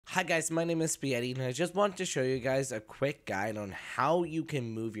Hi guys, my name is Spaghetti and I just wanted to show you guys a quick guide on how you can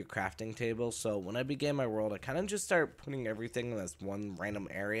move your crafting table. So when I began my world, I kind of just started putting everything in this one random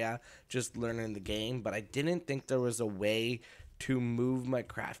area, just learning the game, but I didn't think there was a way to move my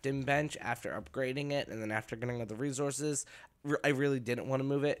crafting bench after upgrading it, and then after getting all the resources, I really didn't want to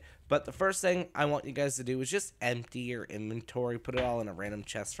move it. But the first thing I want you guys to do is just empty your inventory, put it all in a random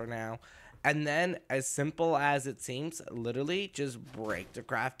chest for now. And then, as simple as it seems, literally just break the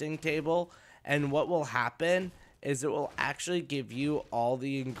crafting table. And what will happen is it will actually give you all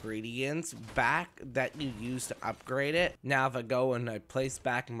the ingredients back that you used to upgrade it. Now, if I go and I place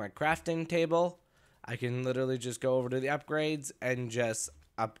back my crafting table, I can literally just go over to the upgrades and just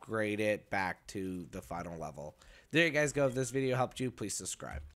upgrade it back to the final level. There you guys go. If this video helped you, please subscribe.